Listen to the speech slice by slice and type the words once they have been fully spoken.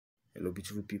Hello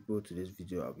beautiful people, today's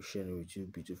video I'll be sharing with you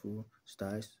beautiful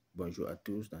styles. Bonjour à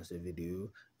tous. Dans cette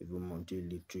vidéo, je vais vous montrer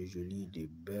les très jolis, des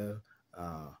belles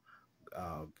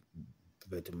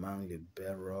vêtements, les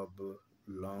belles robes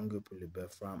longues pour les belles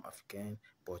femmes africaines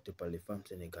portées par les femmes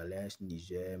sénégalaises,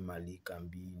 Niger, Mali,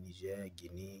 Gambie, Niger,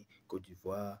 Guinée, Côte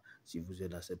d'Ivoire. Si vous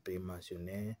êtes dans ces pays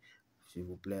mentionnés, s'il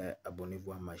vous plaît,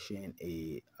 abonnez-vous à ma chaîne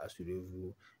et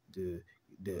assurez-vous de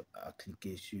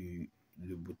cliquer sur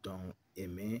le bouton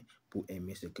aimer pour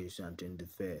aimer ce que je suis en train de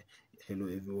faire. Hello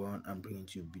everyone, I'm bringing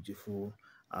you beautiful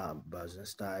Bazin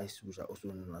styles, which are also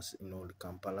known as the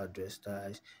Kampala dress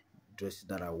styles, dresses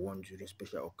that are worn during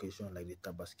special occasions like the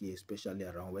Tabaski, especially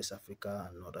around West Africa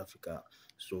and North Africa.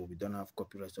 So we don't have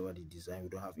copyrights over the design, we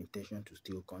don't have intention to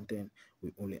steal content,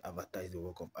 we only advertise the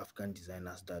work of African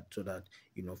designers so that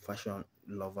fashion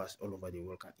lovers all over the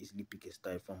world can easily pick a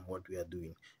style from what we are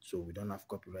doing. So we don't have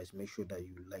copyrights. Make sure that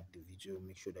you like the video,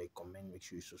 make sure that you comment, make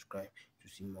sure you subscribe to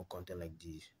see more content like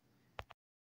this.